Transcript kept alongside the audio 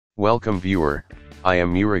Welcome viewer, I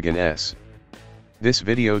am Murugan S. This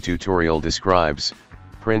video tutorial describes,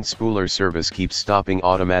 print spooler service keeps stopping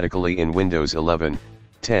automatically in Windows 11,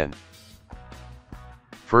 10.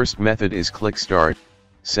 First method is click Start,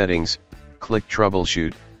 Settings, click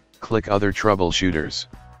Troubleshoot, click Other Troubleshooters.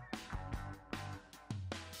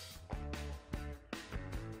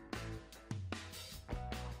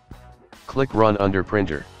 Click Run under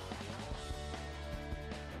Printer.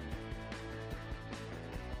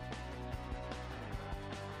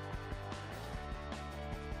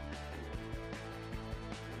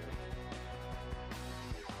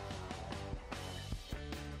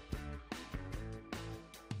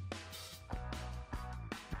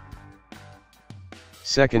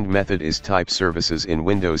 Second method is type Services in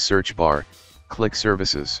Windows search bar, click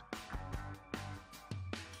Services.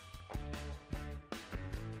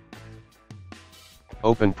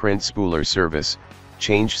 Open Print Spooler Service,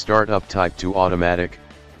 change Startup type to Automatic,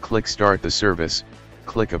 click Start the service,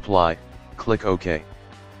 click Apply, click OK.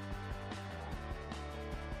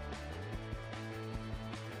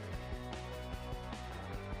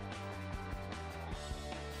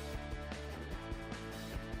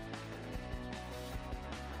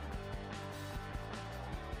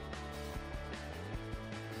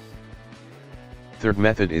 Third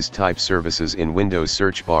method is type Services in Windows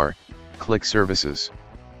search bar, click Services.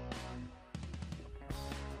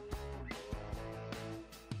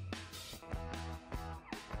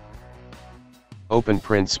 Open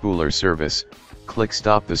Print Spooler Service, click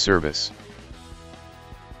Stop the service.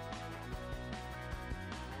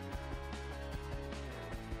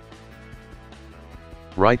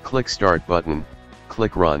 Right-click Start button,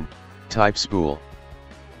 click Run, type Spool.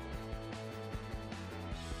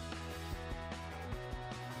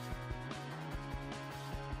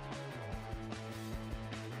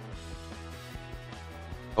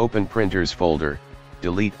 Open Printers folder,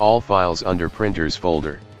 delete all files under Printers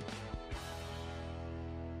folder.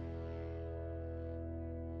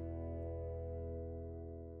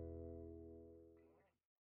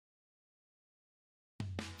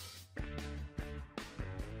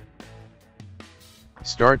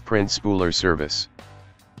 Start Print Spooler Service.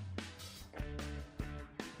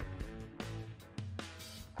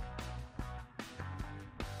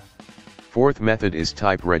 Fourth method is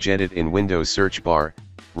type Regedit in Windows search bar,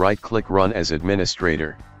 right-click Run as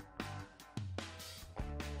administrator.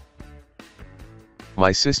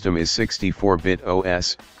 My system is 64-bit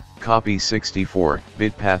OS, copy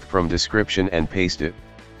 64-bit path from description and paste it.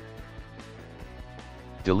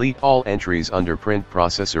 Delete all entries under print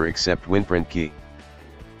processor except WinPrint key.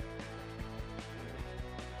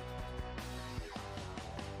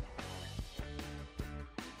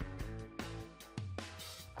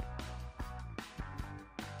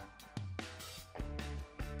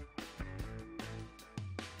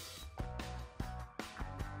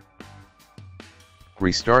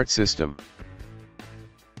 Restart system.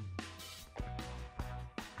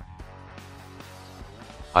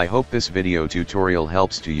 I hope this video tutorial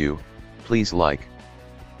helps to you. Please like,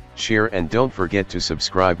 share and don't forget to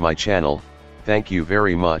subscribe my channel. Thank you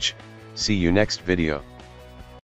very much. See you next video.